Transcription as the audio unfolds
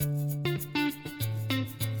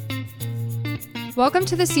Welcome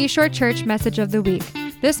to the Seashore Church Message of the Week.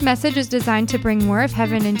 This message is designed to bring more of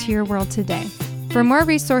heaven into your world today. For more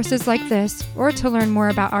resources like this, or to learn more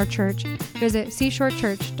about our church, visit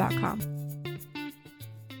seashorechurch.com.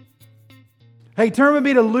 Hey, turn with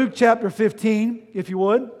me to Luke chapter 15, if you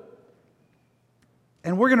would.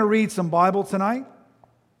 And we're going to read some Bible tonight.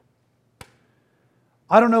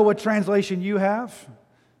 I don't know what translation you have,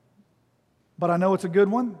 but I know it's a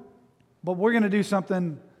good one. But we're going to do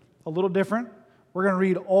something a little different. We're going to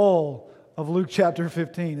read all of Luke chapter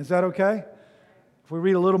 15. Is that okay? If we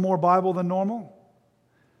read a little more Bible than normal?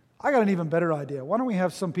 I got an even better idea. Why don't we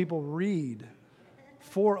have some people read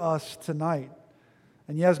for us tonight?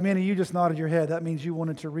 And Yasmina, you just nodded your head. That means you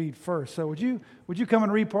wanted to read first. So would you come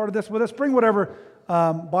and read part of this with us? Bring whatever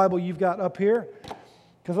Bible you've got up here,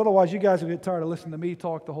 because otherwise you guys will get tired of listening to me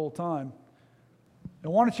talk the whole time.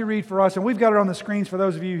 And why don't you read for us? And we've got it on the screens for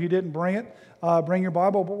those of you who didn't bring it. Bring your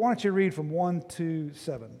Bible, but why don't you read from 1 to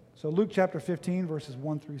 7? So Luke chapter 15, verses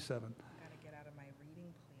 1 through 7. I've got to get out of my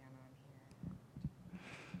reading plan on here.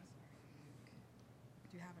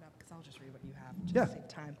 Do you have it up? Because I'll just read what you have. Just to save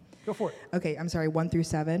time. Go for it. Okay, I'm sorry, 1 through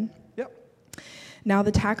 7. Yep. Now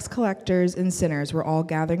the tax collectors and sinners were all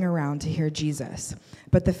gathering around to hear Jesus.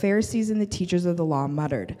 But the Pharisees and the teachers of the law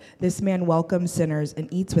muttered, "This man welcomes sinners and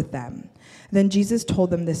eats with them." Then Jesus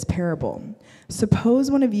told them this parable.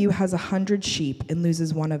 "Suppose one of you has 100 sheep and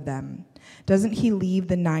loses one of them. Doesn't he leave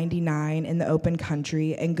the 99 in the open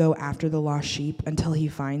country and go after the lost sheep until he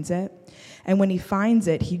finds it? And when he finds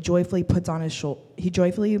it, he joyfully puts it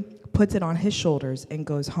on his shoulders and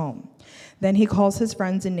goes home. Then he calls his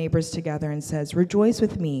friends and neighbors together and says, 'Rejoice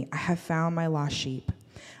with me, I have found my lost sheep.'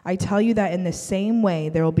 I tell you that in the same way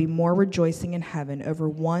there will be more rejoicing in heaven over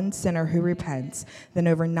one sinner who repents than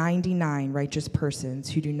over 99 righteous persons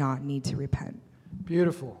who do not need to repent."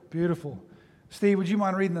 Beautiful, beautiful. Steve, would you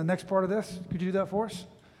mind reading the next part of this? Could you do that for us?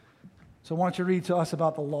 So why don't you read to us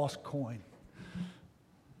about the lost coin?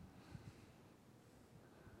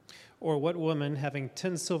 Or what woman, having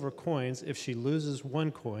 10 silver coins, if she loses one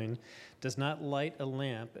coin, does not light a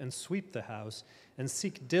lamp and sweep the house and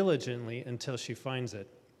seek diligently until she finds it?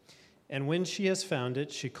 And when she has found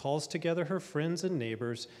it, she calls together her friends and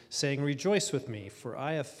neighbors, saying, "Rejoice with me, for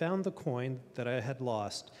I have found the coin that I had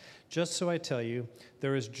lost." Just so I tell you,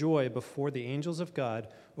 there is joy before the angels of God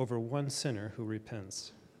over one sinner who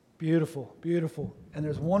repents. Beautiful, beautiful. And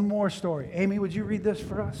there's one more story. Amy, would you read this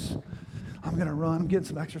for us? I'm going to run. I'm getting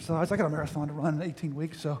some exercise. I got a marathon to run in 18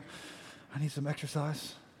 weeks, so I need some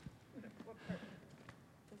exercise. What part?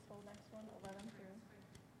 This whole next one, 11 through?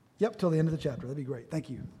 Yep, till the end of the chapter. That'd be great. Thank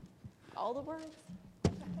you. All the words?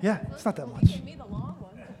 Yeah, it's not that You much. gave me the long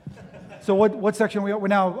one. So what section are we at? We're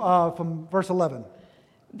now from verse 11.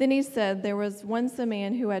 Then he said, "There was once a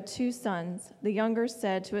man who had 2 sons. The younger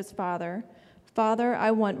said to his father, 'Father,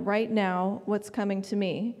 I want right now what's coming to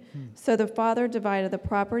me.' So the father divided the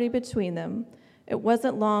property between them. It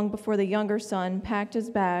wasn't long before the younger son packed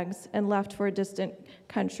his bags and left for a distant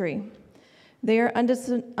country. There,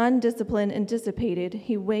 undisciplined and dissipated,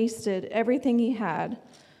 he wasted everything he had.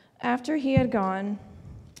 After he had gone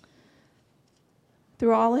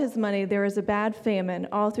through all his money, there was a bad famine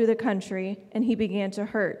all through the country, and he began to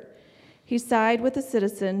hurt. He sighed with a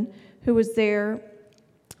citizen who was there,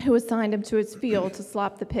 who assigned him to his field to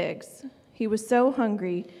slop the pigs. He was so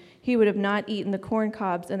hungry he would have not eaten the corn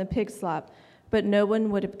cobs and the pig slop, but no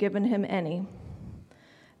one would have given him any.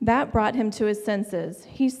 That brought him to his senses.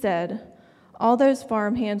 He said, 'All those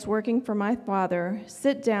farmhands working for my father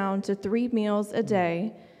sit down to 3 meals a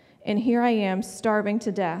day, and here I am starving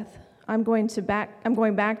to death. I'm going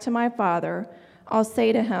back to my father. I'll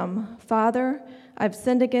say to him, Father, I've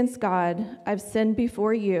sinned against God. I've sinned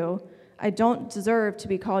before you. I don't deserve to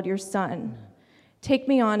be called your son. Take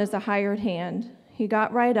me on as a hired hand.' He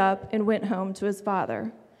got right up and went home to his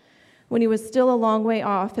father. When he was still a long way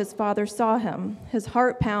off, his father saw him, his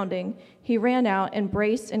heart pounding. He ran out,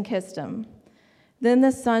 embraced, and kissed him. Then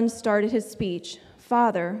the son started his speech.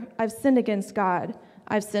 'Father, I've sinned against God.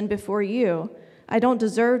 I've sinned before you. I don't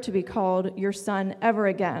deserve to be called your son ever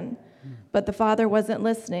again.' But the father wasn't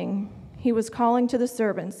listening. He was calling to the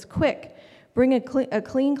servants, 'Quick, bring a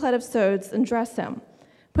clean cut of sods and dress him.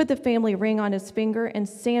 Put the family ring on his finger and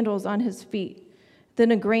sandals on his feet.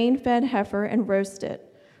 Then a grain-fed heifer and roast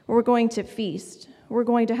it. We're going to feast. We're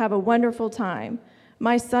going to have a wonderful time.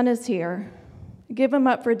 My son is here. Give him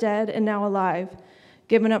up for dead and now alive.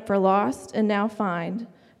 Given up for lost and now found.'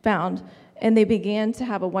 And they began to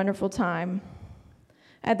have a wonderful time.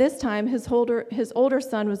 At this time, his older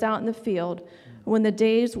son was out in the field. When the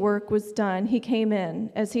day's work was done, he came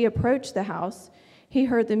in. As he approached the house, he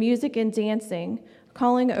heard the music and dancing.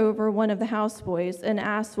 calling over one of the houseboys, and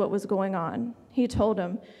asked what was going on. He told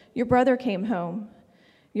him, "Your brother came home.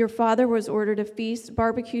 Your father was ordered to feast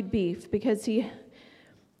barbecued beef because he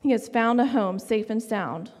has found a home safe and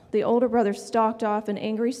sound." The older brother stalked off in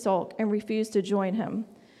angry sulk and refused to join him.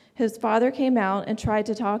 His father came out and tried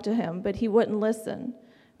to talk to him, but he wouldn't listen.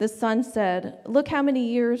 The son said, "Look how many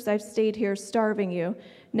years I've stayed here starving you,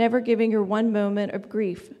 never giving her one moment of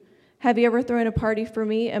grief. Have you ever thrown a party for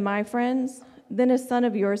me and my friends? Then a son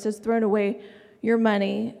of yours has thrown away your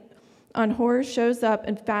money on horror shows up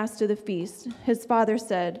and fast to the feast." His father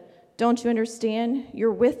said, "Don't you understand?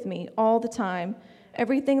 You're with me all the time.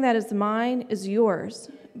 Everything that is mine is yours.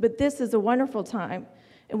 But this is a wonderful time,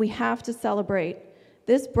 and we have to celebrate.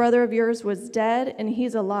 This brother of yours was dead, and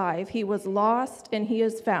he's alive. He was lost, and he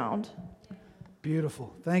is found."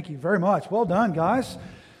 Beautiful. Thank you very much. Well done, guys.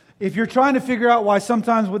 If you're trying to figure out why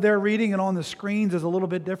sometimes what they're reading and on the screens is a little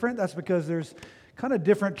bit different, that's because there's kind of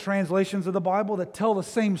different translations of the Bible that tell the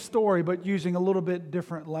same story but using a little bit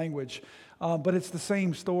different language. But it's the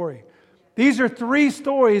same story. These are three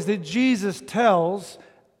stories that Jesus tells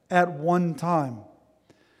at one time.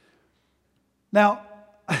 Now,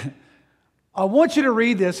 I want you to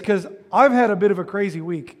read this because I've had a bit of a crazy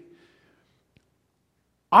week.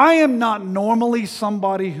 I am not normally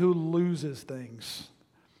somebody who loses things,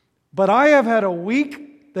 but I have had a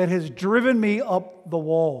week that has driven me up the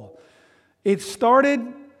wall. It started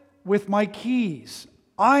with my keys.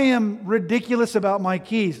 I am ridiculous about my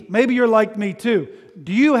keys. Maybe you're like me too.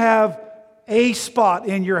 Do you have a spot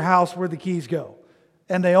in your house where the keys go?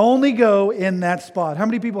 And they only go in that spot. How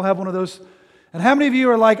many people have one of those? And how many of you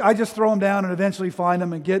are like, I just throw them down and eventually find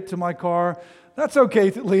them and get to my car? That's okay,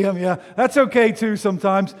 Liam, yeah. That's okay too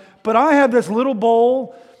sometimes. But I have this little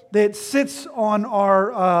bowl that sits on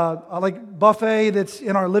our buffet that's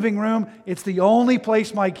in our living room. It's the only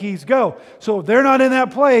place my keys go. So if they're not in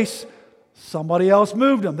that place, somebody else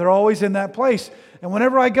moved them. They're always in that place. And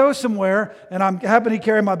whenever I go somewhere and I'm happen to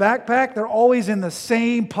carry my backpack, they're always in the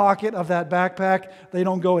same pocket of that backpack. They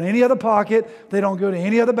don't go in any other pocket. They don't go to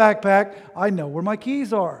any other backpack. I know where my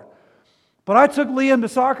keys are. But I took Liam to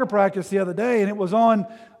soccer practice the other day, and it was on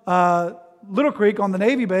Little Creek on the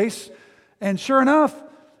Navy base. And sure enough,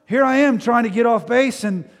 here I am trying to get off base,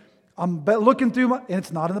 and I'm looking through and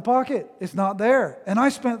it's not in the pocket. It's not there. And I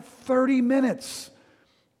spent 30 minutes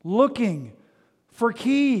looking for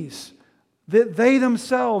keys that they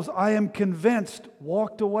themselves, I am convinced,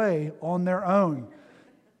 walked away on their own.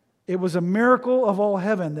 It was a miracle of all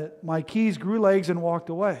heaven that my keys grew legs and walked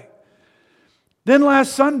away. Then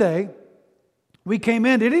last Sunday, we came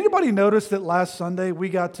in. Did anybody notice that last Sunday we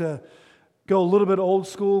got to go a little bit old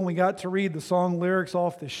school and we got to read the song lyrics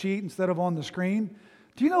off the sheet instead of on the screen?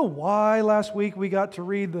 Do you know why last week we got to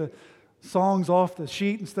read the songs off the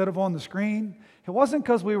sheet instead of on the screen? It wasn't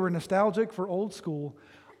because we were nostalgic for old school.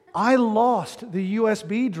 I lost the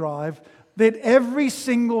USB drive that every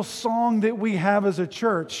single song that we have as a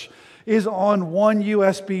church is on one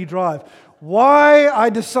USB drive. Why I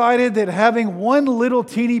decided that having one little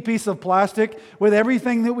teeny piece of plastic with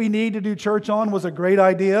everything that we need to do church on was a great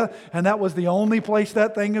idea, and that was the only place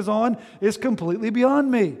that thing is on, is completely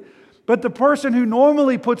beyond me. But the person who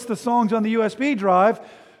normally puts the songs on the USB drive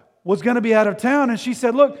was going to be out of town, and she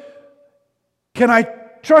said, "Look, can I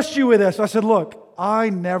trust you with this?" I said, "Look, I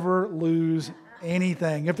never lose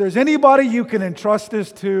anything. If there's anybody you can entrust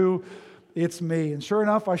this to, it's me." And sure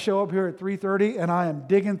enough, I show up here at 3:30 and I am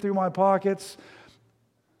digging through my pockets.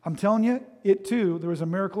 I'm telling you, it too, there was a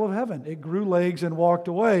miracle of heaven. It grew legs and walked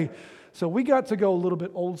away. So we got to go a little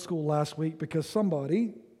bit old school last week because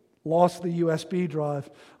somebody lost the USB drive.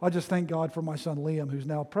 I just thank God for my son Liam, who's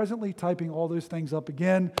now presently typing all those things up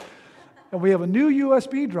again. And we have a new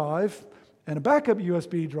USB drive and a backup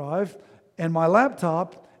USB drive and my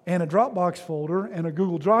laptop and a Dropbox folder and a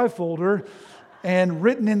Google Drive folder and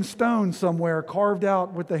written in stone somewhere, carved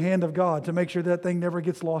out with the hand of God to make sure that thing never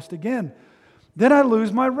gets lost again. Then I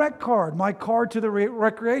lose my rec card, my card to the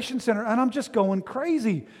recreation center, and I'm just going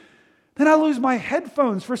crazy. Then I lose my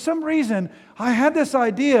headphones. For some reason, I had this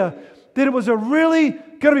idea that it was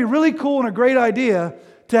going to be really cool and a great idea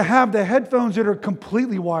to have the headphones that are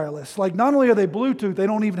completely wireless. Like not only are they Bluetooth, they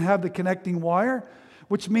don't even have the connecting wire,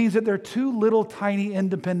 which means that they're two little tiny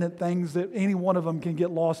independent things that any one of them can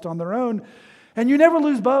get lost on their own. And you never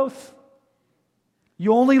lose both.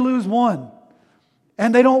 You only lose one.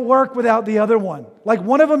 And they don't work without the other one. Like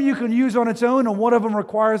one of them you can use on its own and one of them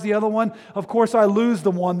requires the other one. Of course, I lose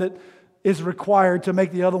the one that is required to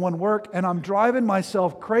make the other one work. And I'm driving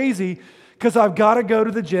myself crazy because I've got to go to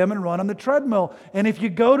the gym and run on the treadmill. And if you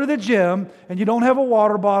go to the gym and you don't have a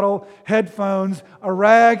water bottle, headphones, a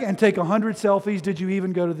rag, and take 100 selfies, did you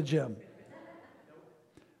even go to the gym?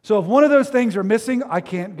 So if one of those things are missing, I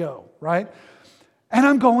can't go, right? And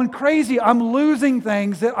I'm going crazy. I'm losing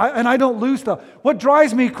things, and I don't lose stuff. What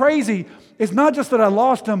drives me crazy is not just that I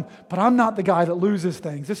lost them, but I'm not the guy that loses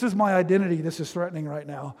things. This is my identity. This is threatening right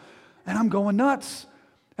now. And I'm going nuts.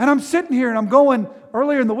 And I'm sitting here and I'm going,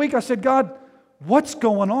 earlier in the week, I said, God, what's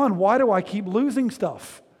going on? Why do I keep losing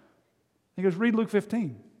stuff? He goes, read Luke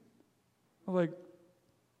 15. I was like,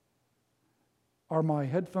 are my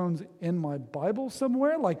headphones in my Bible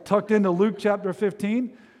somewhere? Like tucked into Luke chapter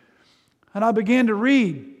 15? And I began to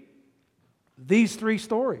read these 3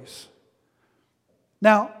 stories.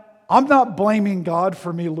 Now, I'm not blaming God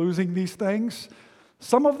for me losing these things.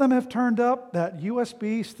 Some of them have turned up. That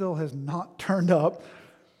USB still has not turned up.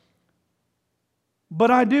 But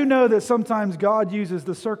I do know that sometimes God uses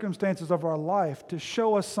the circumstances of our life to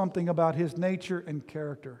show us something about His nature and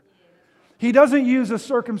character. He doesn't use the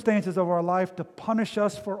circumstances of our life to punish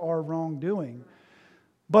us for our wrongdoing.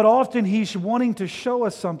 But often He's wanting to show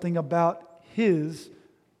us something about His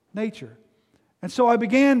nature. And so I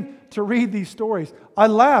began to read these stories. I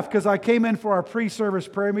laughed because I came in for our pre-service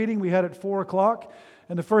prayer meeting. We had it at 4 o'clock.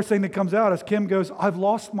 And the first thing that comes out is Kim goes, I've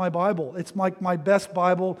lost my Bible. It's my best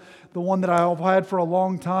Bible, the one that I've had for a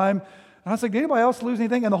long time. And I was like, did anybody else lose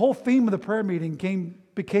anything? And the whole theme of the prayer meeting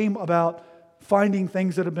became about finding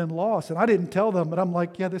things that have been lost. And I didn't tell them, but I'm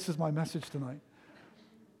like, yeah, this is my message tonight.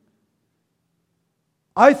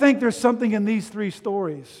 I think there's something in these 3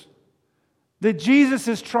 stories that Jesus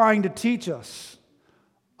is trying to teach us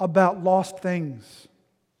about lost things.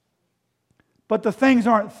 But the things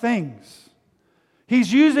aren't things.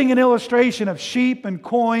 He's using an illustration of sheep and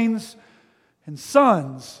coins and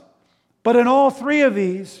sons. But in all 3 of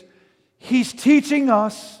these, He's teaching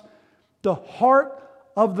us the heart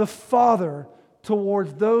of the Father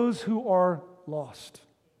towards those who are lost.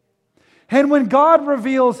 And when God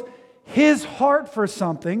reveals His heart for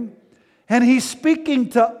something, and He's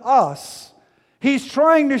speaking to us, He's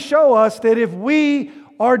trying to show us that if we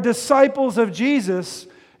are disciples of Jesus,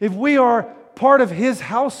 if we are part of His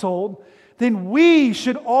household, then we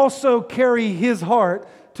should also carry His heart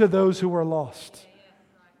to those who are lost.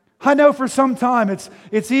 I know for some time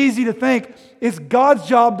it's easy to think it's God's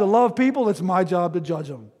job to love people, it's my job to judge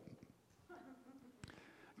them.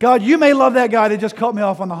 God, you may love that guy that just cut me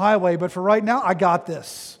off on the highway, but for right now, I got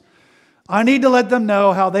this. I need to let them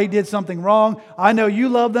know how they did something wrong. I know you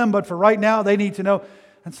love them, but for right now, they need to know.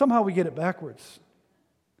 And somehow we get it backwards.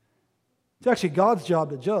 It's actually God's job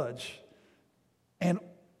to judge and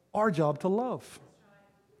our job to love.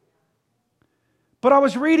 But I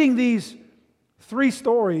was reading these 3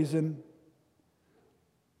 stories, and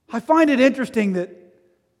I find it interesting that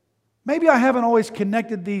maybe I haven't always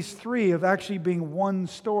connected these 3 of actually being one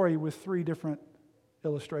story with 3 different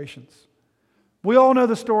illustrations. We all know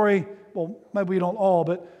the story, well, maybe we don't all,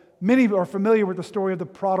 but many are familiar with the story of the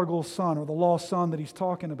prodigal son or the lost son that he's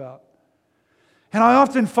talking about. And I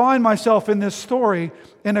often find myself in this story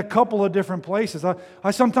in a couple of different places.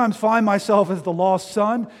 I sometimes find myself as the lost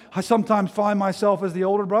son. I sometimes find myself as the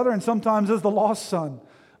older brother, and sometimes as the lost son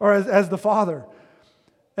or as the father.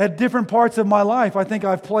 At different parts of my life, I think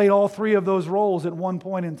I've played all 3 of those roles at one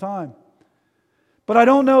point in time. But I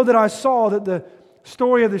don't know that I saw that the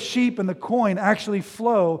story of the sheep and the coin actually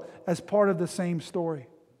flow as part of the same story.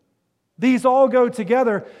 These all go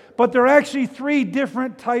together, but they're actually 3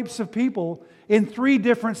 different types of people in 3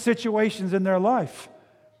 different situations in their life.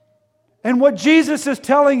 And what Jesus is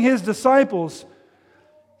telling His disciples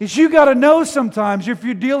is you got to know sometimes if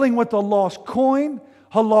you're dealing with a lost coin,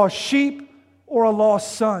 a lost sheep, or a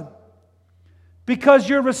lost son. Because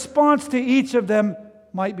your response to each of them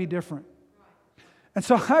might be different. And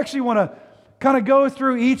so I actually want to kind of go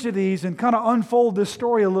through each of these and kind of unfold this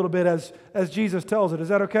story a little bit as Jesus tells it. Is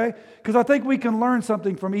that okay? Because I think we can learn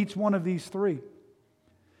something from each one of these 3.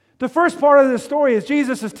 The first part of this story is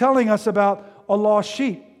Jesus is telling us about a lost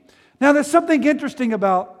sheep. Now, there's something interesting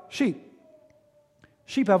about sheep.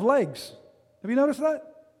 Sheep have legs. Have you noticed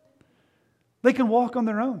that? They can walk on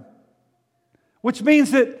their own. Which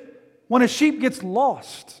means that when a sheep gets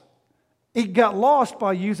lost, it got lost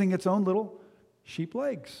by using its own little sheep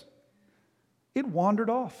legs. It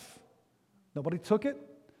wandered off. Nobody took it.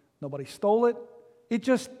 Nobody stole it. It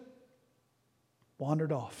just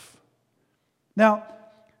wandered off. Now,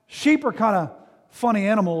 sheep are kind of funny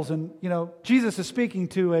animals, and Jesus is speaking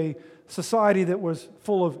to a society that was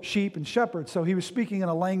full of sheep and shepherds, so He was speaking in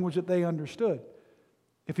a language that they understood.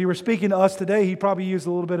 If He were speaking to us today, He'd probably use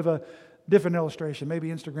a little bit of a Different illustration, maybe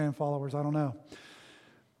Instagram followers, I don't know.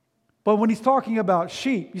 But when he's talking about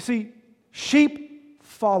sheep, you see, sheep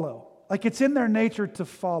follow. Like it's in their nature to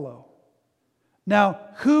follow. Now,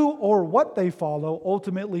 who or what they follow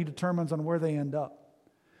ultimately determines on where they end up.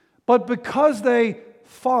 But because they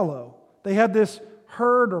follow, they have this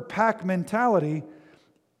herd or pack mentality,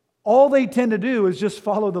 all they tend to do is just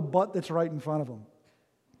follow the butt that's right in front of them.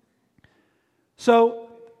 So,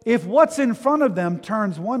 if what's in front of them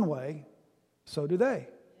turns one way, so do they.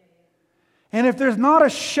 And if there's not a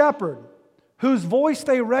shepherd whose voice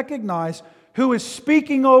they recognize, who is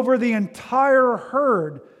speaking over the entire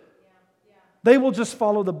herd, they will just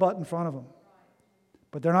follow the butt in front of them.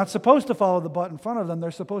 But they're not supposed to follow the butt in front of them.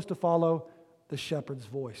 They're supposed to follow the shepherd's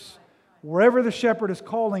voice. Wherever the shepherd is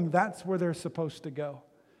calling, that's where they're supposed to go.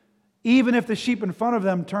 Even if the sheep in front of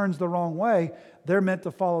them turns the wrong way, they're meant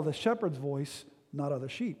to follow the shepherd's voice, not other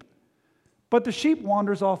sheep. But the sheep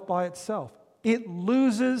wanders off by itself. It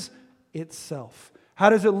loses itself.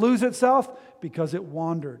 How does it lose itself? Because it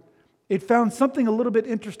wandered. It found something a little bit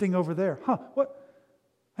interesting over there. What?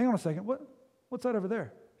 Hang on a second. What's that over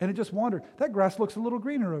there? And it just wandered. That grass looks a little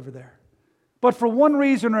greener over there. But for one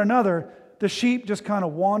reason or another, the sheep just kind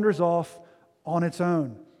of wanders off on its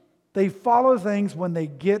own. They follow things when they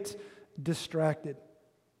get distracted.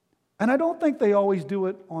 And I don't think they always do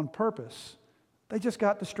it on purpose. They just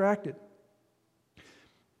got distracted.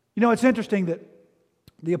 You know, it's interesting that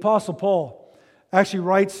the Apostle Paul actually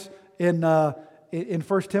writes in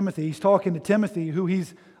 1 Timothy, he's talking to Timothy, who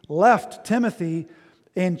he's left Timothy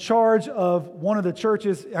in charge of one of the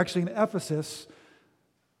churches, actually in Ephesus.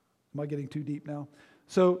 Am I getting too deep now?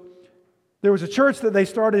 So there was a church that they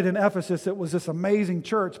started in Ephesus. It was this amazing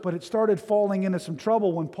church, but it started falling into some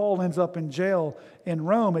trouble when Paul ends up in jail in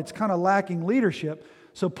Rome. It's kind of lacking leadership.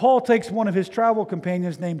 So Paul takes one of his travel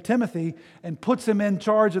companions named Timothy and puts him in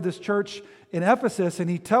charge of this church in Ephesus, and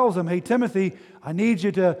he tells him, hey, Timothy, I need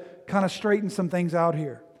you to kind of straighten some things out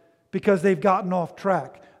here because they've gotten off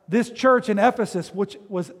track. This church in Ephesus, which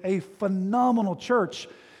was a phenomenal church,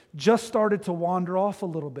 just started to wander off a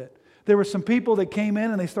little bit. There were some people that came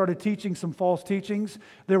in and they started teaching some false teachings.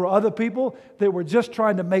 There were other people that were just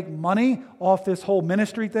trying to make money off this whole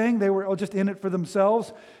ministry thing. They were just in it for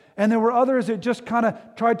themselves. And there were others that just kind of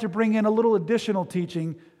tried to bring in a little additional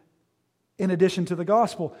teaching in addition to the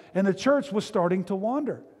gospel. And the church was starting to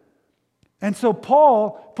wander. And so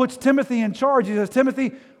Paul puts Timothy in charge. He says,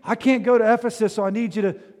 Timothy, I can't go to Ephesus, so I need you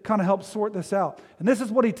to kind of help sort this out. And this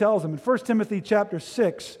is what he tells him. In 1 Timothy chapter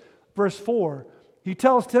 6, verse 4, he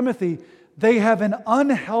tells Timothy, they have an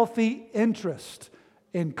unhealthy interest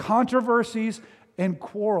in controversies and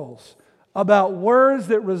quarrels about words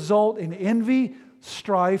that result in envy,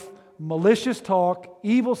 strife, malicious talk,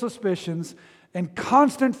 evil suspicions, and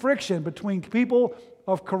constant friction between people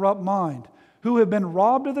of corrupt mind, who have been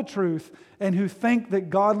robbed of the truth and who think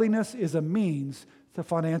that godliness is a means to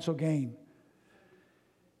financial gain.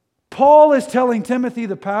 Paul is telling Timothy,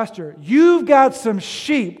 the pastor, you've got some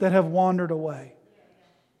sheep that have wandered away.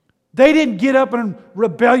 They didn't get up and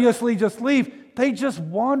rebelliously just leave. They just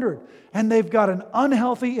wandered. And they've got an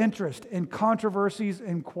unhealthy interest in controversies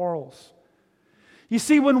and quarrels. You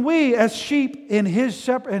see, when we, as sheep in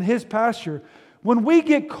his pasture, when we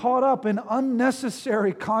get caught up in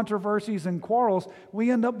unnecessary controversies and quarrels, we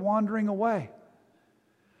end up wandering away.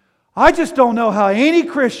 I just don't know how any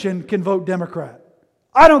Christian can vote Democrat.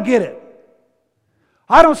 I don't get it.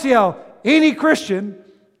 I don't see how any Christian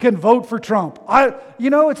can vote for Trump.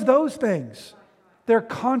 It's those things. They're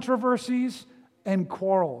controversies and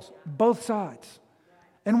quarrels, both sides.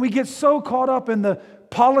 And we get so caught up in the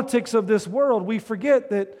politics of this world, we forget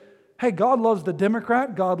that, hey, God loves the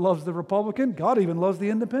Democrat, God loves the Republican, God even loves the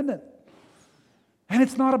independent. And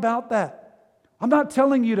it's not about that. I'm not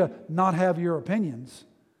telling you to not have your opinions,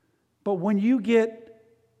 but when you get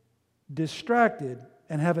distracted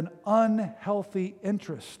and have an unhealthy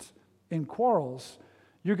interest in quarrels,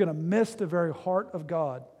 you're going to miss the very heart of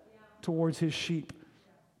God towards His sheep.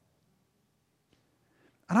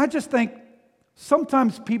 And I just think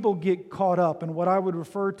sometimes people get caught up in what I would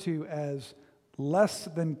refer to as less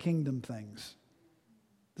than kingdom things.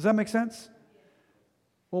 Does that make sense?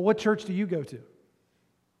 Well, what church do you go to?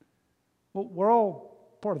 Well, we're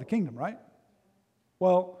all part of the kingdom, right?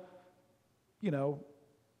 Well,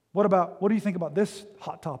 what do you think about this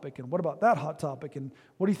hot topic? And what about that hot topic? And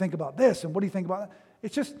what do you think about this? And what do you think about that?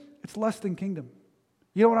 It's less than kingdom.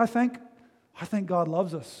 You know what I think? I think God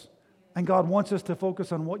loves us. And God wants us to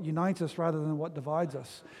focus on what unites us rather than what divides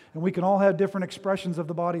us. And we can all have different expressions of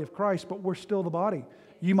the body of Christ, but we're still the body.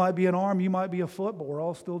 You might be an arm, you might be a foot, but we're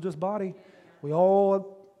all still just body. We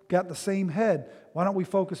all got the same head. Why don't we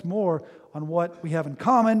focus more on what we have in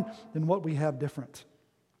common than what we have different?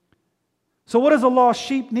 So what does a lost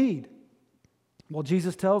sheep need? Well,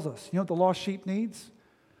 Jesus tells us. You know what the lost sheep needs?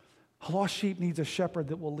 A lost sheep needs a shepherd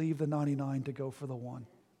that will leave the 99 to go for the one.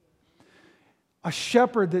 A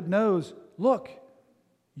shepherd that knows, look,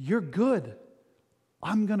 you're good.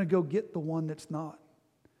 I'm going to go get the one that's not.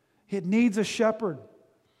 It needs a shepherd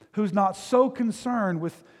who's not so concerned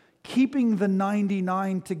with keeping the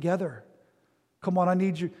 99 together. Come on, I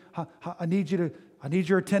need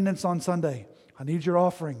your attendance on Sunday. I need your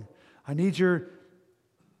offering. I need your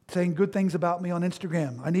saying good things about me on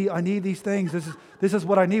Instagram. I need these things. This is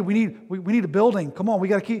what I need. We need a building. Come on, we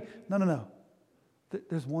got to keep. No.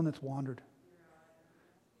 There's one that's wandered.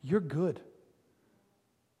 You're good.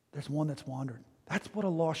 There's one that's wandered. That's what a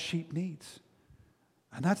lost sheep needs.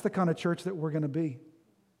 And that's the kind of church that we're going to be.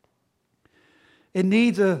 It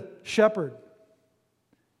needs a shepherd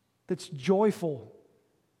that's joyful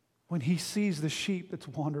when he sees the sheep that's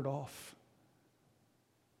wandered off.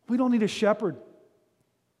 We don't need a shepherd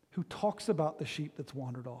who talks about the sheep that's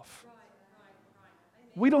wandered off.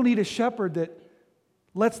 We don't need a shepherd that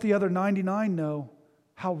lets the other 99 know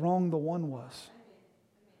how wrong the one was.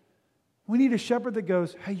 We need a shepherd that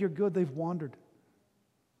goes, hey, you're good, they've wandered.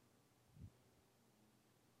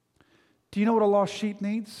 Do you know what a lost sheep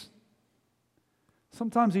needs?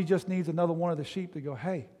 Sometimes he just needs another one of the sheep to go,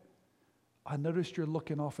 hey, I noticed you're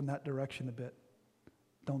looking off in that direction a bit.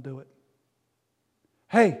 Don't do it.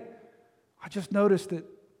 Hey, I just noticed that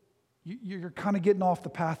you're kind of getting off the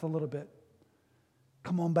path a little bit.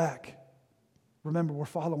 Come on back. Remember, we're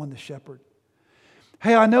following the shepherd.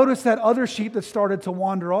 Hey, I noticed that other sheep that started to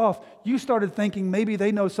wander off, you started thinking maybe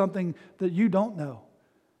they know something that you don't know.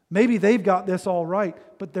 Maybe they've got this all right,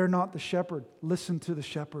 but they're not the shepherd. Listen to the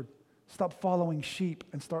shepherd. Stop following sheep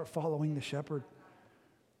and start following the shepherd.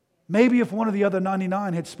 Maybe if one of the other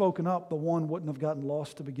 99 had spoken up, the one wouldn't have gotten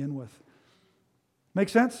lost to begin with. Make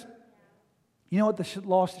sense? You know what the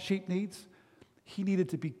lost sheep needs? He needed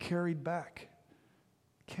to be carried back.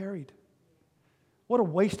 Carried. What a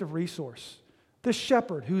waste of resource. This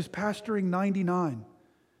shepherd who's pasturing 99,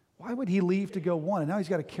 why would he leave to go one? And now he's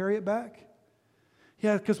got to carry it back?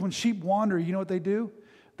 Yeah, because when sheep wander, you know what they do?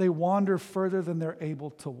 They wander further than they're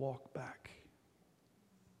able to walk back.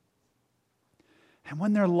 And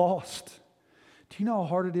when they're lost, do you know how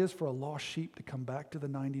hard it is for a lost sheep to come back to the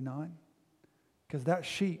 99? Because that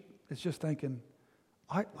sheep is just thinking,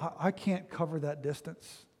 I can't cover that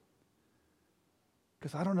distance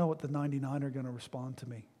because I don't know what the 99 are going to respond to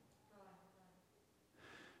me.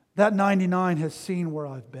 That 99 has seen where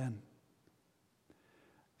I've been.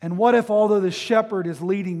 And what if, although the shepherd is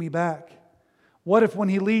leading me back, what if when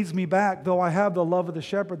he leads me back, though I have the love of the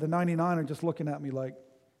shepherd, the 99 are just looking at me like,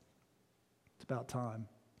 it's about time.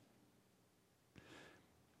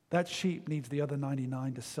 That sheep needs the other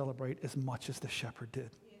 99 to celebrate as much as the shepherd did.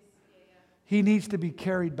 He needs to be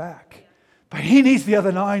carried back. But he needs the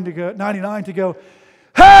other 99 to go,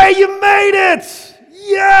 hey, you made it!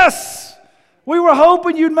 Yes! We were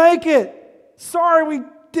hoping you'd make it. Sorry we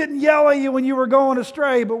didn't yell at you when you were going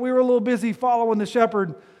astray, but we were a little busy following the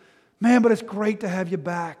shepherd. Man, but it's great to have you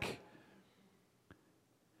back.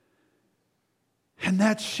 And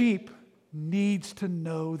that sheep needs to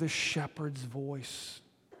know the shepherd's voice.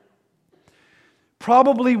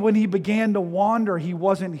 Probably when he began to wander, he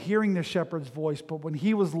wasn't hearing the shepherd's voice, but when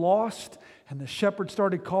he was lost and the shepherd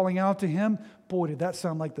started calling out to him, boy, did that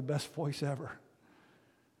sound like the best voice ever.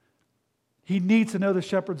 He needs to know the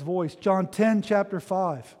shepherd's voice. John 10, chapter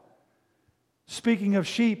 5. Speaking of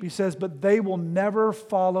sheep, he says, but they will never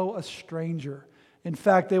follow a stranger. In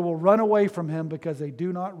fact, they will run away from him because they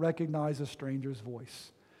do not recognize a stranger's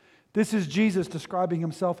voice. This is Jesus describing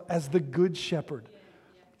himself as the good shepherd.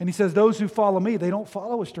 And he says, those who follow me, they don't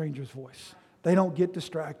follow a stranger's voice. They don't get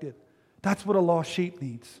distracted. That's what a lost sheep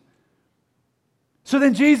needs. So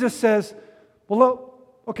then Jesus says, well,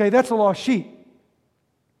 okay, that's a lost sheep.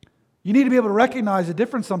 You need to be able to recognize the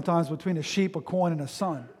difference sometimes between a sheep, a coin, and a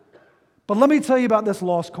son. But let me tell you about this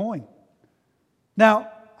lost coin.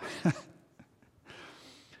 Now,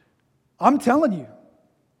 I'm telling you,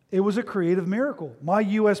 it was a creative miracle. My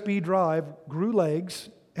USB drive grew legs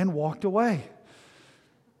and walked away.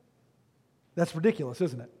 That's ridiculous,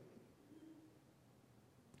 isn't it?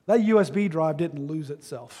 That USB drive didn't lose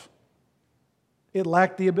itself. It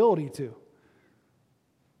lacked the ability to.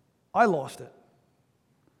 I lost it.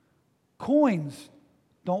 Coins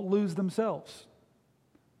don't lose themselves.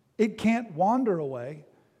 It can't wander away.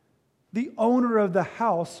 The owner of the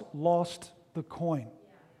house lost the coin.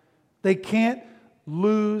 They can't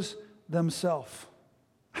lose themselves.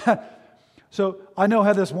 So I know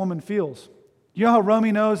how this woman feels. You know how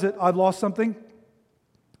Romy knows that I've lost something?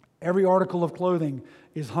 Every article of clothing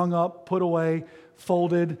is hung up, put away,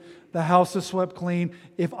 folded, the house is swept clean.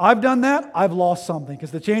 If I've done that, I've lost something,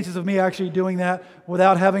 because the chances of me actually doing that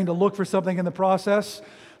without having to look for something in the process.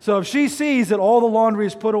 So if she sees that all the laundry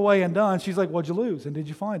is put away and done, she's like, what'd you lose? And did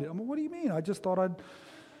you find it? I'm like, what do you mean? I just thought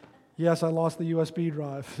Yes, I lost the USB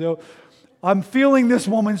drive. So I'm feeling this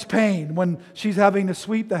woman's pain when she's having to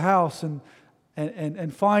sweep the house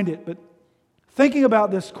and find it. But thinking about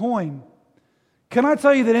this coin, can I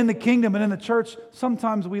tell you that in the kingdom and in the church,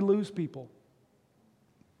 sometimes we lose people.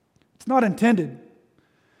 It's not intended.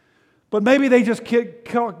 But maybe they just get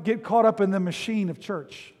caught up in the machine of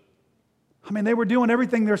church. I mean, they were doing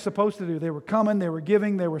everything they're supposed to do. They were coming, they were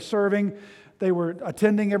giving, they were serving, they were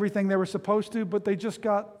attending everything they were supposed to, but they just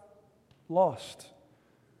got lost.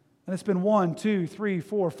 And it's been 1, 2, 3,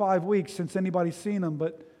 4, 5 weeks since anybody's seen them,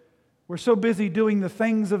 but we're so busy doing the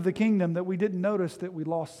things of the kingdom that we didn't notice that we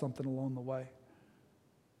lost something along the way.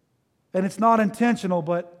 And it's not intentional,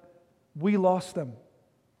 but we lost them.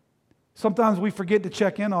 Sometimes we forget to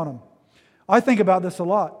check in on them. I think about this a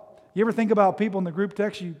lot. You ever think about people in the group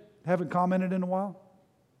text you haven't commented in a while?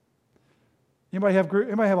 Anybody have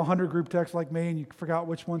 100 group texts like me and you forgot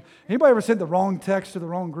which one? Anybody ever sent the wrong text to the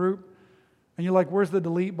wrong group? And you're like, where's the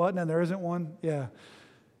delete button? And there isn't one? Yeah.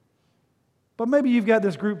 But maybe you've got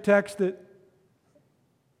this group text that,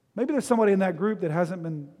 maybe there's somebody in that group that hasn't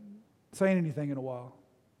been saying anything in a while.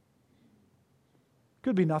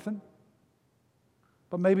 Could be nothing.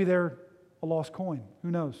 But maybe they're a lost coin.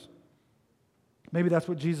 Who knows? Maybe that's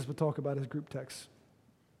what Jesus would talk about as group texts.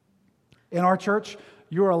 In our church,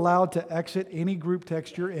 you're allowed to exit any group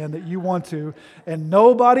text you're in that you want to, and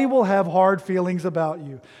nobody will have hard feelings about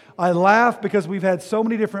you. I laugh because we've had so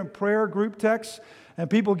many different prayer group texts, and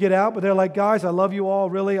people get out, but they're like, guys, I love you all,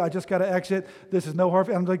 really, I just got to exit. This is no hard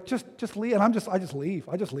feelings. I'm like, just leave. And I just leave.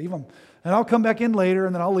 I just leave them. And I'll come back in later,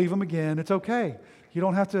 and then I'll leave them again. It's okay. You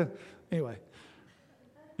don't have to. Anyway.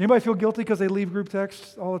 Anybody feel guilty because they leave group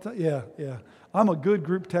texts all the time? Yeah. I'm a good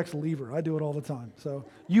group text leaver. I do it all the time. So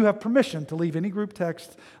you have permission to leave any group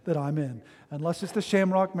text that I'm in. Unless it's the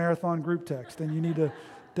Shamrock Marathon group text, then you need to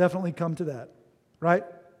definitely come to that. Right?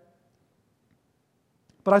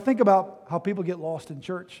 But I think about how people get lost in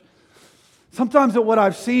church. Sometimes what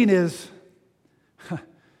I've seen is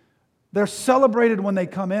they're celebrated when they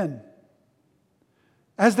come in.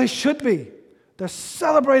 As they should be. They're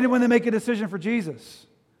celebrated when they make a decision for Jesus.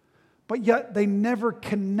 But yet they never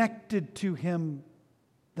connected to Him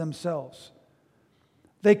themselves.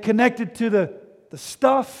 They connected to the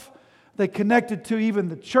stuff. They connected to even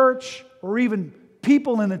the church or even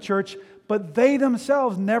people in the church. But they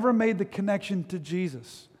themselves never made the connection to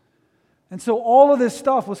Jesus. And so all of this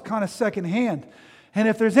stuff was kind of secondhand. And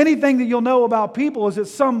if there's anything that you'll know about people is at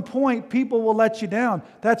some point people will let you down.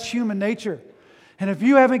 That's human nature. And if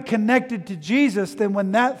you haven't connected to Jesus, then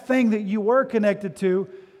when that thing that you were connected to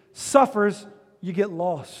suffers, you get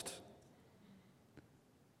lost.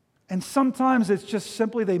 And sometimes it's just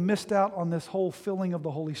simply they missed out on this whole filling of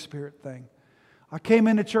the Holy Spirit thing. I came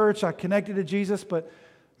into church, I connected to Jesus, but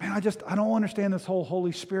man, I don't understand this whole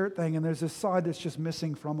Holy Spirit thing, and there's this side that's just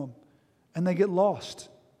missing from them. And they get lost.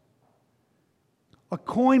 A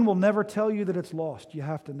coin will never tell you that it's lost. You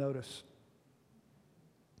have to notice.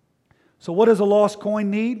 So what does a lost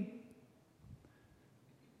coin need?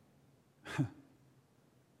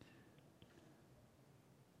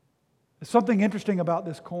 There's something interesting about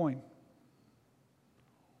this coin.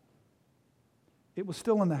 It was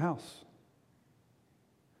still in the house.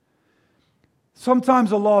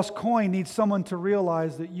 Sometimes a lost coin needs someone to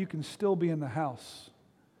realize that you can still be in the house,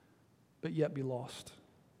 but yet be lost.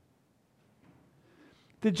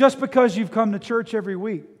 That just because you've come to church every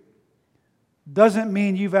week doesn't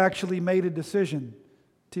mean you've actually made a decision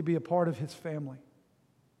to be a part of His family.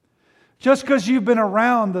 Just because you've been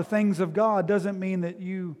around the things of God doesn't mean that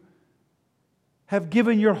you have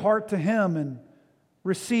given your heart to Him and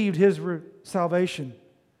received His salvation.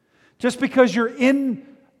 Just because you're in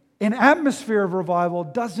an atmosphere of revival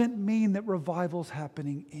doesn't mean that revival's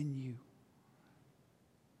happening in you.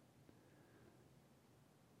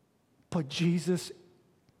 But Jesus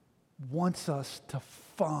wants us to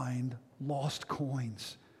find lost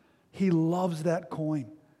coins. He loves that coin.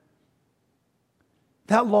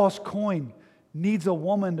 That lost coin needs a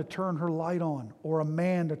woman to turn her light on or a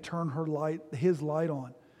man to turn his light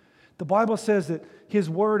on. The Bible says that His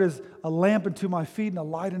Word is a lamp unto my feet and a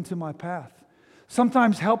light unto my path.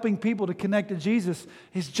 Sometimes helping people to connect to Jesus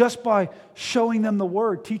is just by showing them the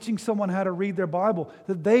Word, teaching someone how to read their Bible,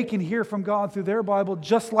 that they can hear from God through their Bible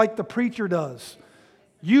just like the preacher does.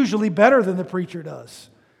 usually better than the preacher does.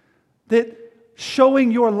 That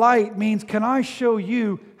showing your light means, can I show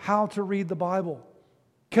you how to read the Bible?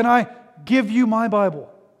 Can I give you my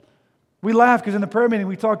Bible? We laugh because in the prayer meeting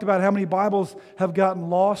we talked about how many Bibles have gotten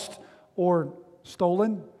lost or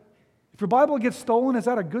stolen. If your Bible gets stolen, is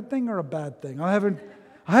that a good thing or a bad thing? I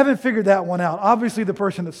haven't figured that one out. Obviously the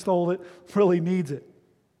person that stole it really needs it.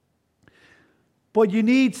 But you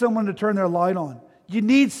need someone to turn their light on. You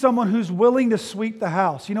need someone who's willing to sweep the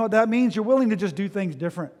house. You know what that means? You're willing to just do things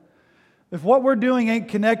different. If what we're doing ain't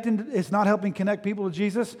connecting, it's not helping connect people to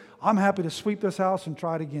Jesus, I'm happy to sweep this house and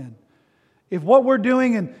try it again. If what we're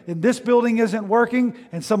doing in this building isn't working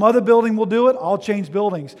and some other building will do it, I'll change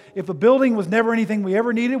buildings. If a building was never anything we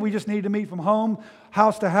ever needed, we just needed to meet from home,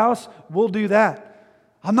 house to house, we'll do that.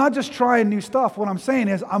 I'm not just trying new stuff. What I'm saying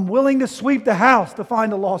is I'm willing to sweep the house to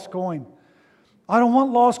find a lost coin. I don't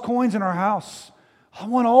want lost coins in our house. I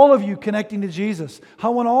want all of you connecting to Jesus. I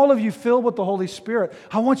want all of you filled with the Holy Spirit.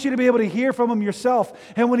 I want you to be able to hear from Him yourself.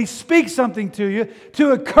 And when He speaks something to you,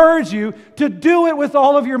 to encourage you to do it with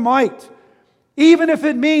all of your might. Even if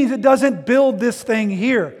it means it doesn't build this thing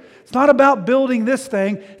here. It's not about building this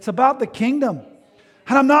thing. It's about the kingdom.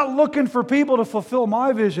 And I'm not looking for people to fulfill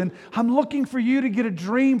my vision. I'm looking for you to get a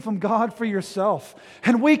dream from God for yourself.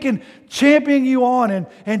 And we can champion you on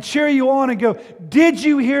and cheer you on and go, did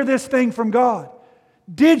you hear this thing from God?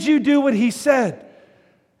 Did you do what He said?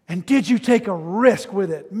 And did you take a risk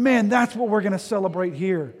with it? Man, that's what we're going to celebrate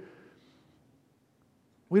here.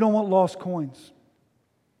 We don't want lost coins.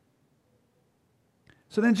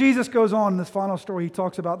 So then Jesus goes on in this final story. He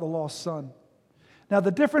talks about the lost son. Now,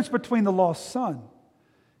 the difference between the lost son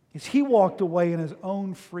is he walked away in his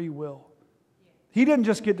own free will. He didn't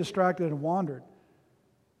just get distracted and wandered.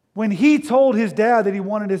 When he told his dad that he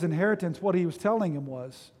wanted his inheritance, what he was telling him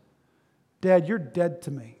was, Dad, you're dead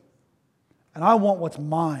to me. And I want what's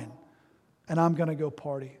mine. And I'm going to go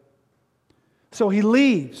party. So he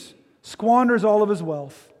leaves, squanders all of his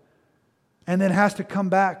wealth, and then has to come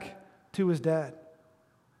back to his dad.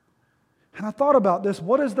 And I thought about this.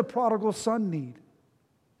 What does the prodigal son need?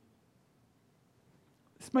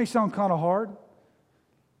 This may sound kind of hard,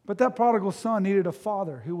 but that prodigal son needed a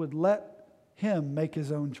father who would let him make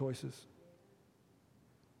his own choices.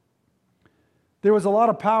 There was a lot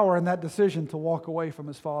of power in that decision to walk away from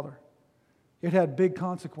his father. It had big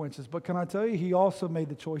consequences, but can I tell you, he also made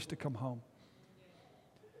the choice to come home.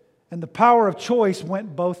 And the power of choice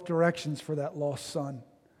went both directions for that lost son.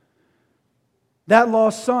 That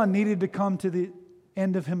lost son needed to come to the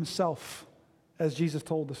end of himself, as Jesus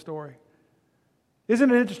told the story. Isn't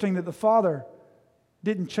it interesting that the father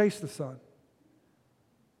didn't chase the son?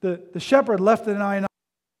 The shepherd left the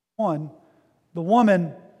 99, the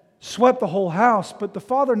woman swept the whole house, but the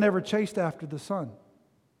father never chased after the son.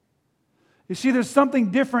 You see, there's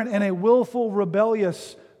something different in a willful,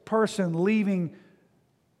 rebellious person leaving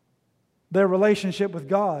their relationship with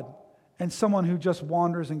God and someone who just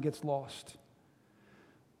wanders and gets lost.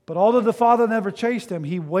 But although the father never chased him,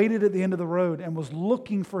 he waited at the end of the road and was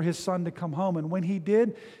looking for his son to come home. And when he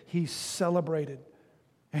did, he celebrated.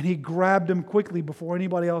 And he grabbed him quickly before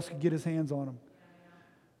anybody else could get his hands on him.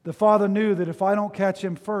 The father knew that if I don't catch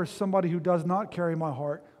him first, somebody who does not carry my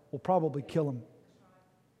heart will probably kill him.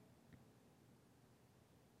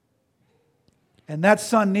 And that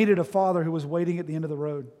son needed a father who was waiting at the end of the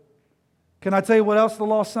road. Can I tell you what else the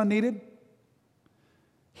lost son needed?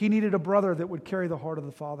 He needed a brother that would carry the heart of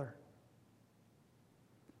the father.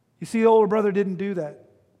 You see, the older brother didn't do that.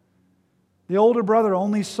 The older brother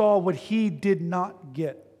only saw what he did not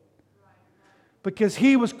get. Because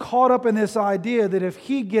he was caught up in this idea that if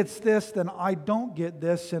he gets this, then I don't get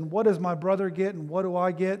this. And what does my brother get and what do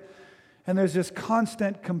I get? And there's this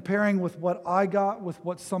constant comparing with what I got with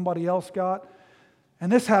what somebody else got.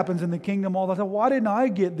 And this happens in the kingdom all the time. Why didn't I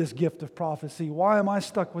get this gift of prophecy? Why am I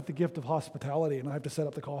stuck with the gift of hospitality and I have to set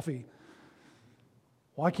up the coffee?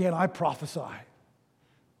 Why can't I prophesy?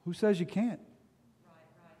 Who says you can't?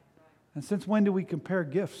 And since when do we compare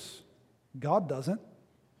gifts? God doesn't.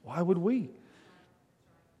 Why would we?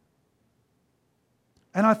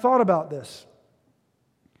 And I thought about this.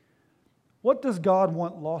 What does God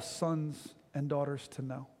want lost sons and daughters to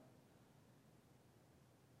know?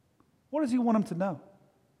 What does He want them to know?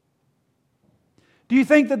 Do you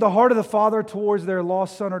think that the heart of the Father towards their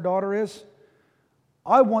lost son or daughter is?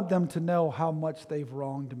 I want them to know how much they've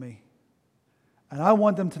wronged me. And I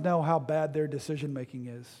want them to know how bad their decision making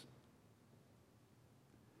is.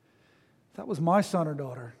 If that was my son or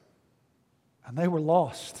daughter, and they were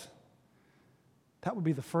lost, that would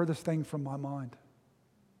be the furthest thing from my mind.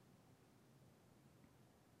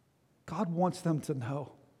 God wants them to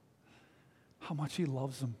know how how much He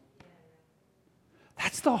loves them.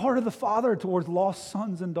 That's the heart of the Father towards lost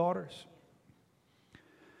sons and daughters.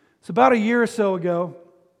 So about a year or so ago,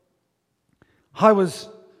 I was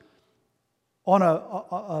on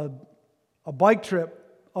a bike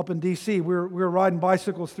trip up in D.C. We were riding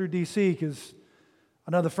bicycles through D.C. because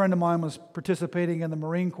another friend of mine was participating in the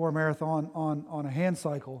Marine Corps marathon on a hand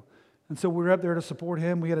cycle. And so we were up there to support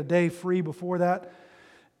him. We had a day free before that.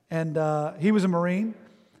 And he was a Marine.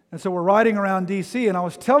 And so we're riding around D.C. and I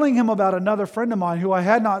was telling him about another friend of mine who I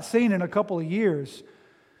had not seen in a couple of years.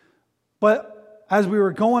 But as we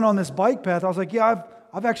were going on this bike path, I was like, yeah,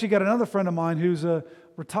 I've actually got another friend of mine who's a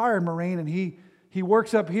retired Marine, and he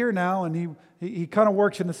works up here now, and he kind of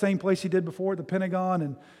works in the same place he did before at the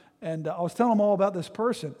Pentagon. And I was telling him all about this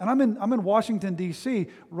person. And I'm in Washington, D.C.,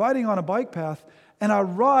 riding on a bike path, and I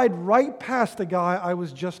ride right past the guy I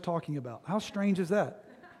was just talking about. How strange is that?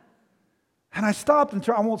 And I stopped and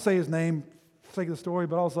I won't say his name for the sake of the story,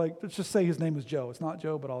 but I was like, let's just say his name was Joe. It's not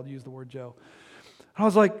Joe, but I'll use the word Joe. And I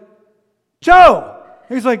was like, Joe!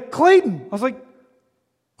 He's like, Clayton. I was like,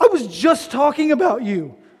 I was just talking about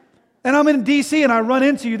you. And I'm in D.C. and I run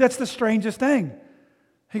into you. That's the strangest thing.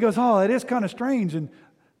 He goes, oh, it is kind of strange. And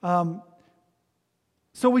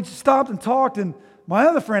so we stopped and talked, and my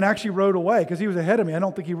other friend actually rode away because he was ahead of me. I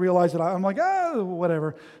don't think he realized that. I'm like,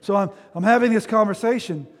 whatever. So I'm having this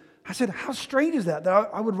conversation. I said, how strange is that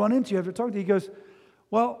I would run into you after talking to you? He goes,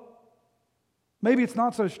 well, maybe it's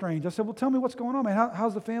not so strange. I said, well, tell me what's going on, man.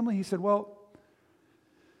 How's the family? He said, well,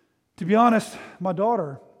 to be honest, my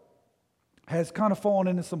daughter has kind of fallen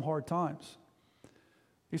into some hard times.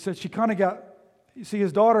 He said she kind of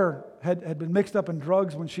his daughter had been mixed up in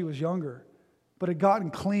drugs when she was younger, but had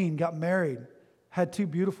gotten clean, got married, had 2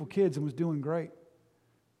 beautiful kids, and was doing great.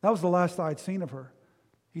 That was the last I had seen of her.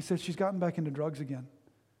 He said she's gotten back into drugs again.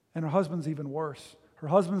 And her husband's even worse. Her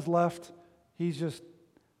husband's left. He's just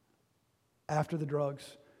after the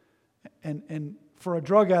drugs. And for a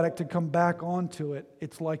drug addict to come back onto it,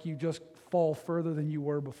 it's like you just fall further than you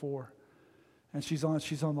were before. And she's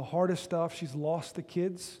on the hardest stuff. She's lost the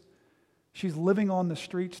kids. She's living on the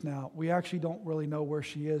streets now. We actually don't really know where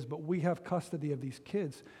she is, but we have custody of these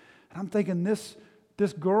kids. And I'm thinking this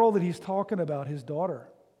girl that he's talking about, his daughter,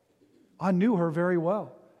 I knew her very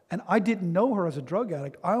well. And I didn't know her as a drug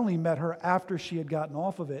addict. I only met her after she had gotten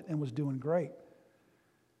off of it and was doing great.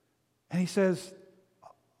 And he says,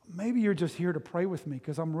 maybe you're just here to pray with me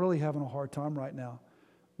because I'm really having a hard time right now.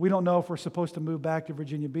 We don't know if we're supposed to move back to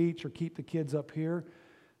Virginia Beach or keep the kids up here.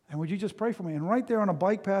 And would you just pray for me? And right there on a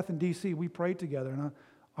bike path in D.C., we prayed together. And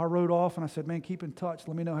I rode off and I said, man, keep in touch.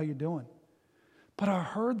 Let me know how you're doing. But I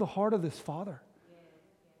heard the heart of this father.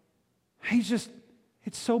 It's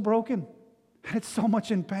so broken. And it's so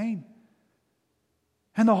much in pain.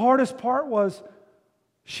 And the hardest part was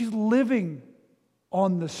she's living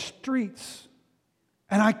on the streets.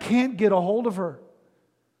 And I can't get a hold of her.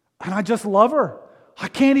 And I just love her. I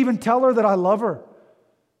can't even tell her that I love her.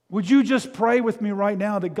 Would you just pray with me right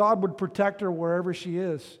now that God would protect her wherever she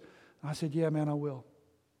is? I said, yeah, man, I will.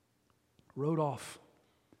 Rode off.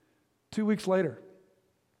 2 weeks later,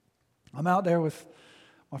 I'm out there with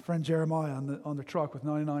my friend Jeremiah on the truck with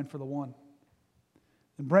 99 for the one.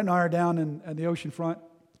 And Brent and I are down at the ocean front.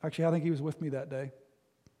 Actually, I think he was with me that day.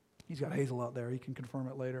 He's got Hazel out there. He can confirm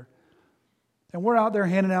it later. And we're out there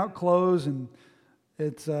handing out clothes, and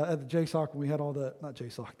it's at the JSOC. We had all the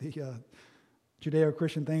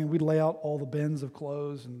Judeo-Christian thing, and we'd lay out all the bins of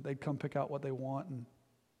clothes, and they'd come pick out what they want. And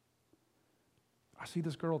I see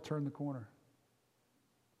this girl turn the corner.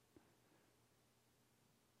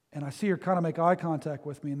 And I see her kind of make eye contact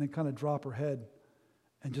with me and then kind of drop her head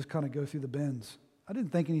and just kind of go through the bins. I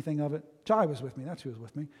didn't think anything of it. Jai was with me. That's who was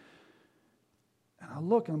with me. And I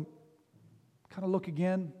look and kind of look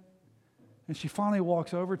again. And she finally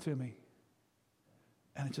walks over to me.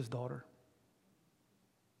 And it's his daughter.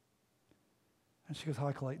 And she goes,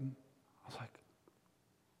 hi, Clayton. I was like,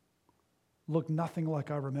 looked nothing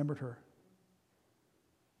like I remembered her.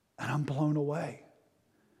 And I'm blown away.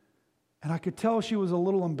 And I could tell she was a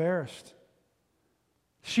little embarrassed.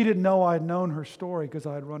 She didn't know I had known her story because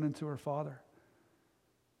I had run into her father.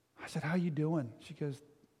 I said, how you doing? She goes,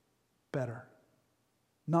 better.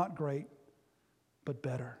 Not great, but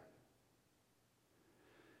better.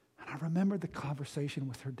 And I remembered the conversation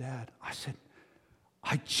with her dad. I said,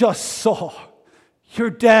 I just saw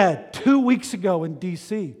your dad 2 weeks ago in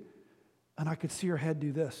D.C. And I could see her head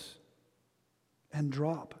do this and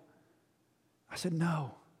drop. I said,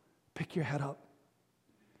 no, pick your head up.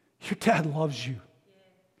 Your dad loves you.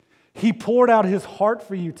 He poured out his heart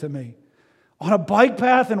for you to me on a bike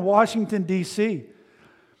path in Washington, D.C.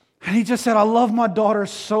 And he just said, I love my daughter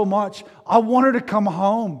so much. I want her to come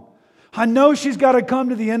home. I know she's got to come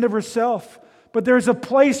to the end of herself, but there's a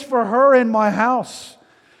place for her in my house.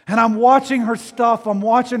 And I'm watching her stuff. I'm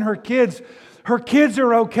watching her kids. Her kids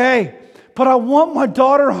are okay, but I want my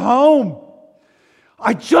daughter home.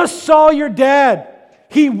 I just saw your dad.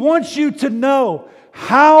 He wants you to know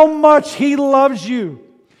how much he loves you.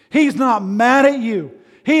 He's not mad at you.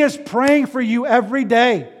 He is praying for you every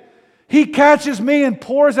day. He catches me and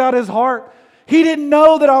pours out his heart. He didn't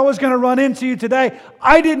know that I was going to run into you today.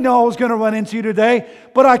 I didn't know I was going to run into you today.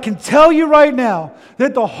 But I can tell you right now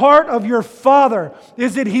that the heart of your Father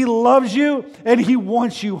is that He loves you and He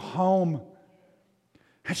wants you home.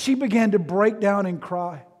 And she began to break down and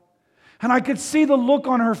cry. And I could see the look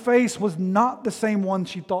on her face was not the same one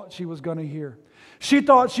she thought she was going to hear. She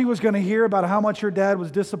thought she was going to hear about how much her dad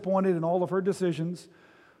was disappointed in all of her decisions.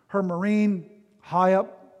 Her Marine,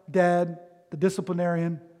 high-up dad, the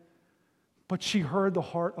disciplinarian. But she heard the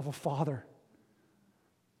heart of a father.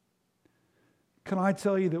 Can I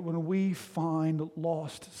tell you that when we find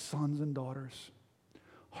lost sons and daughters,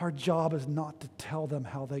 our job is not to tell them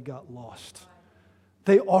how they got lost.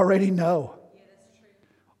 They already know.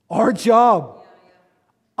 Our job.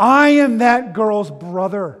 I am that girl's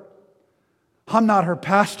brother. I'm not her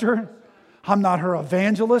pastor. I'm not her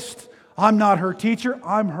evangelist. I'm not her teacher.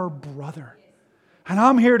 I'm her brother. And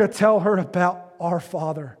I'm here to tell her about our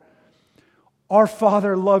Father. Our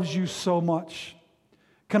Father loves you so much.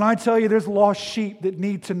 Can I tell you, there's lost sheep that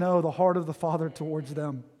need to know the heart of the Father towards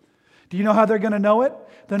them. Do you know how they're going to know it?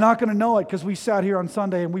 They're not going to know it because we sat here on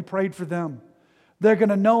Sunday and we prayed for them. They're going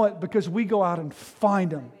to know it because we go out and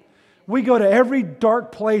find them. We go to every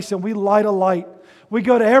dark place and we light a light. We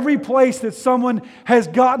go to every place that someone has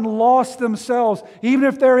gotten lost themselves, even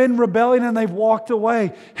if they're in rebellion and they've walked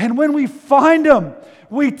away. And when we find them,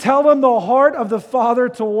 we tell them the heart of the Father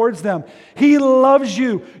towards them. He loves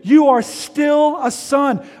you. You are still a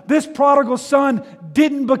son. This prodigal son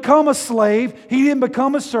didn't become a slave. He didn't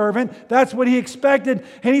become a servant. That's what he expected.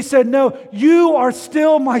 And he said, no, you are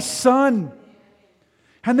still my son.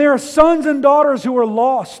 And there are sons and daughters who are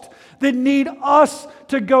lost that need us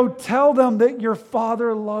to go tell them that your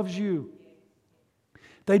Father loves you.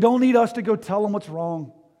 They don't need us to go tell them what's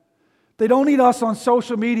wrong. They don't need us on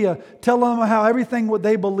social media telling them how everything what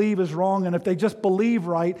they believe is wrong, and if they just believe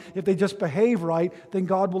right, if they just behave right, then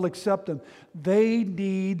God will accept them. They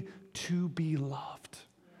need to be loved.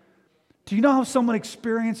 Do you know how someone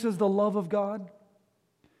experiences the love of God?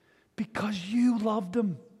 Because you loved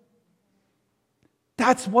them.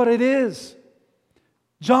 That's what it is.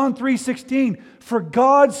 John 3:16, for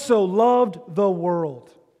God so loved the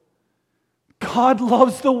world. God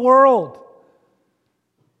loves the world.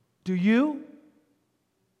 Do you?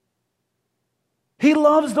 He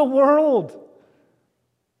loves the world.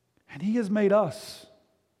 And He has made us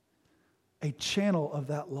a channel of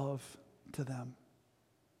that love to them.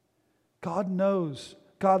 God knows,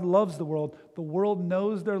 God loves the world. The world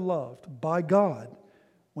knows they're loved by God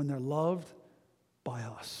when they're loved by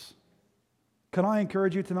us. Can I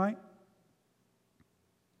encourage you tonight?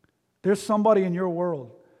 There's somebody in your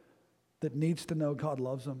world that needs to know God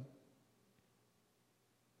loves them.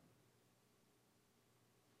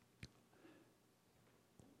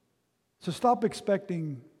 So stop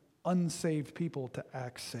expecting unsaved people to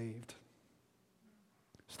act saved.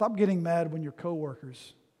 Stop getting mad when your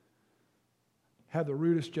coworkers have the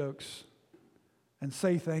rudest jokes and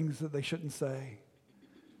say things that they shouldn't say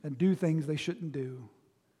and do things they shouldn't do.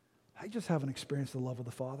 They just haven't experienced the love of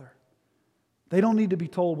the Father. They don't need to be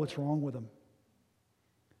told what's wrong with them.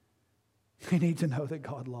 They need to know that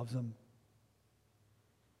God loves them.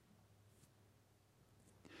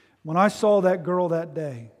 When I saw that girl that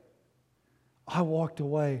day, I walked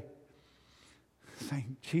away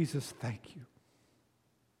saying, Jesus, thank you.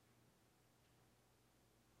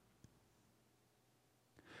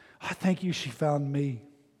 I thank you she found me.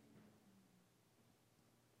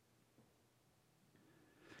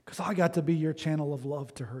 Because I got to be your channel of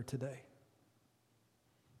love to her today.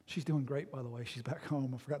 She's doing great, by the way. She's back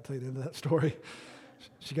home. I forgot to tell you the end of that story.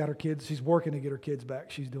 She got her kids. She's working to get her kids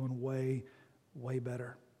back. She's doing way, way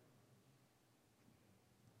better.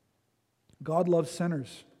 God loves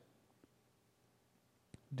sinners.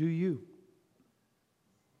 Do you?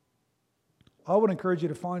 I would encourage you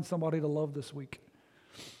to find somebody to love this week.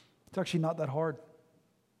 It's actually not that hard.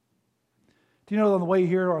 Do you know on the way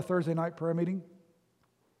here to our Thursday night prayer meeting,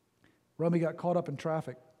 Rummy got caught up in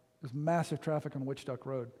traffic. There's massive traffic on Witch Duck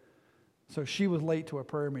Road. So she was late to a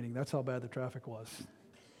prayer meeting. That's how bad the traffic was.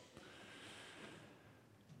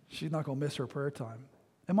 She's not going to miss her prayer time.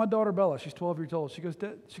 And my daughter Bella, she's 12 years old. She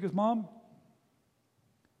goes, Mom,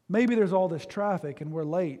 maybe there's all this traffic and we're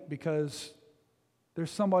late because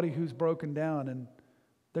there's somebody who's broken down and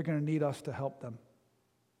they're going to need us to help them.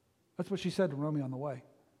 That's what she said to Romy on the way.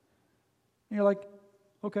 And you're like,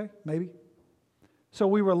 okay, maybe. So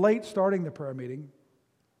we were late starting the prayer meeting.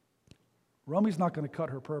 Romy's not going to cut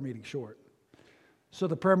her prayer meeting short. So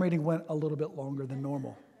the prayer meeting went a little bit longer than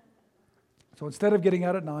normal. So instead of getting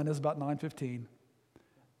out at 9, it was about 9:15.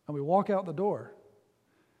 And we walk out the door,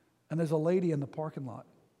 and there's a lady in the parking lot,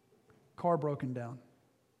 car broken down.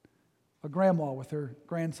 A grandma with her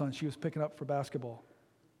grandson she was picking up for basketball.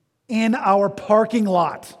 In our parking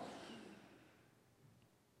lot.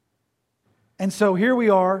 And so here we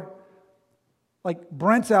are, like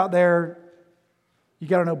Brent's out there. You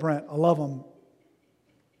got to know Brent. I love him.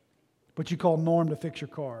 But you call Norm to fix your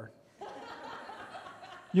car.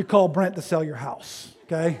 You call Brent to sell your house,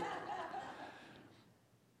 okay?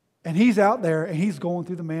 And he's out there and he's going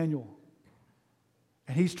through the manual.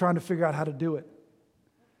 And he's trying to figure out how to do it.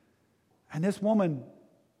 And this woman,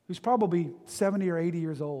 who's probably 70 or 80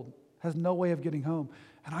 years old, has no way of getting home.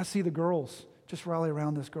 And I see the girls just rally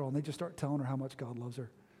around this girl and they just start telling her how much God loves her.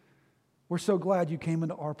 We're so glad you came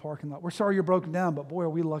into our parking lot. We're sorry you're broken down, but boy, are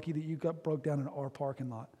we lucky that you got broke down in our parking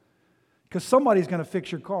lot. Because somebody's going to fix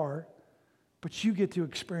your car, but you get to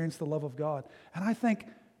experience the love of God. And I think,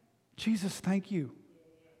 Jesus, thank you.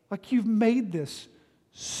 Like you've made this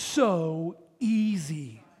so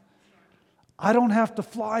easy. I don't have to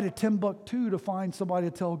fly to Timbuktu to find somebody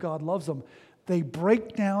to tell God loves them. They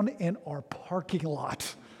break down in our parking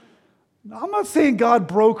lot. I'm not saying God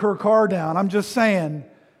broke her car down. I'm just saying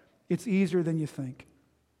it's easier than you think.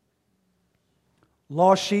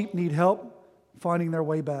 Lost sheep need help finding their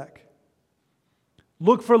way back.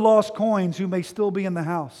 Look for lost coins who may still be in the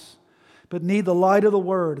house, but need the light of the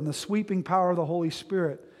Word and the sweeping power of the Holy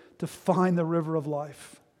Spirit to find the river of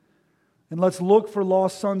life. And let's look for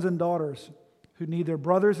lost sons and daughters who need their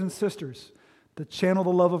brothers and sisters to channel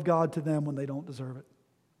the love of God to them when they don't deserve it.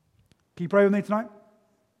 Can you pray with me tonight?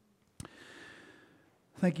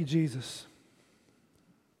 Thank you, Jesus.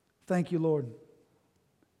 Thank you, Lord.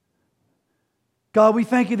 God, we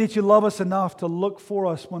thank you that you love us enough to look for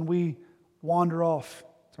us when we wander off.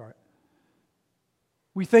 It's all right.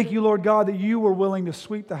 We thank you, Lord God, that you were willing to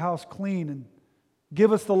sweep the house clean and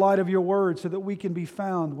give us the light of your word so that we can be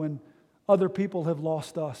found when other people have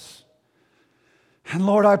lost us. And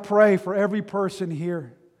Lord, I pray for every person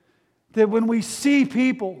here that when we see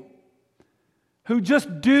people who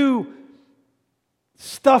just do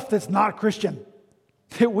stuff that's not Christian,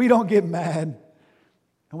 that we don't get mad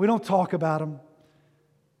and we don't talk about them,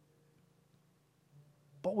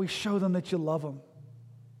 but we show them that you love them.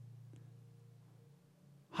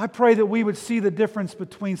 I pray that we would see the difference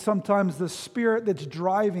between sometimes the spirit that's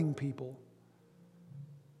driving people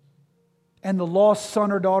and the lost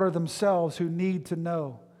son or daughter themselves who need to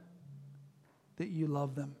know that you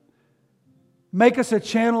love them. Make us a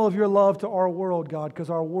channel of your love to our world, God, because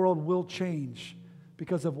our world will change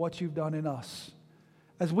because of what you've done in us.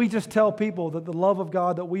 As we just tell people that the love of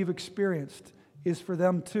God that we've experienced is for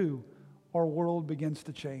them too, our world begins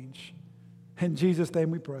to change. In Jesus' name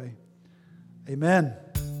we pray. Amen.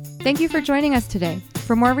 Thank you for joining us today.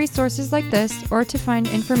 For more resources like this or to find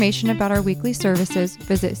information about our weekly services,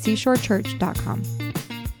 visit seashorechurch.com.